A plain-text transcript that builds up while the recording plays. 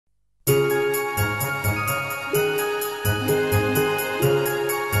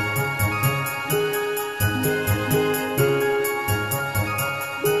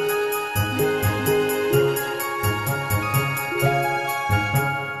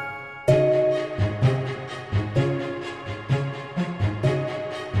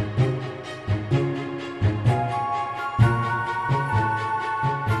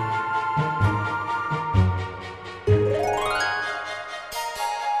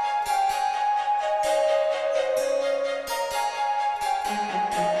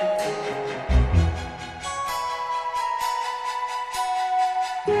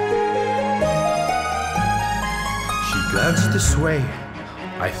this way,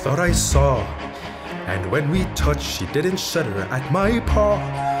 I thought I saw. And when we touched, she didn't shudder at my paw.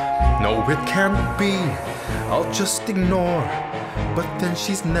 No, it can't be, I'll just ignore. But then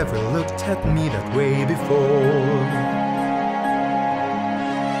she's never looked at me that way before.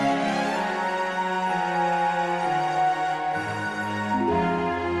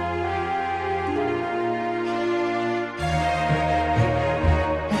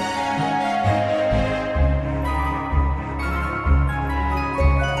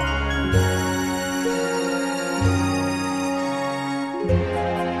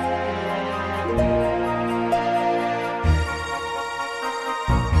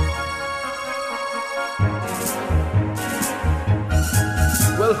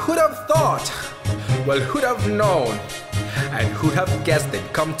 Well, who'd have thought? Well, who'd have known? And who'd have guessed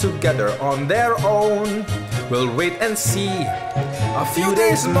they'd come together on their own? We'll wait and see a few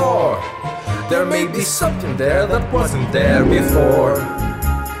days more. There may be something there that wasn't there before.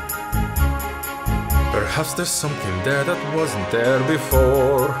 Perhaps there's something there that wasn't there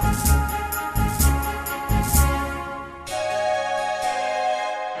before.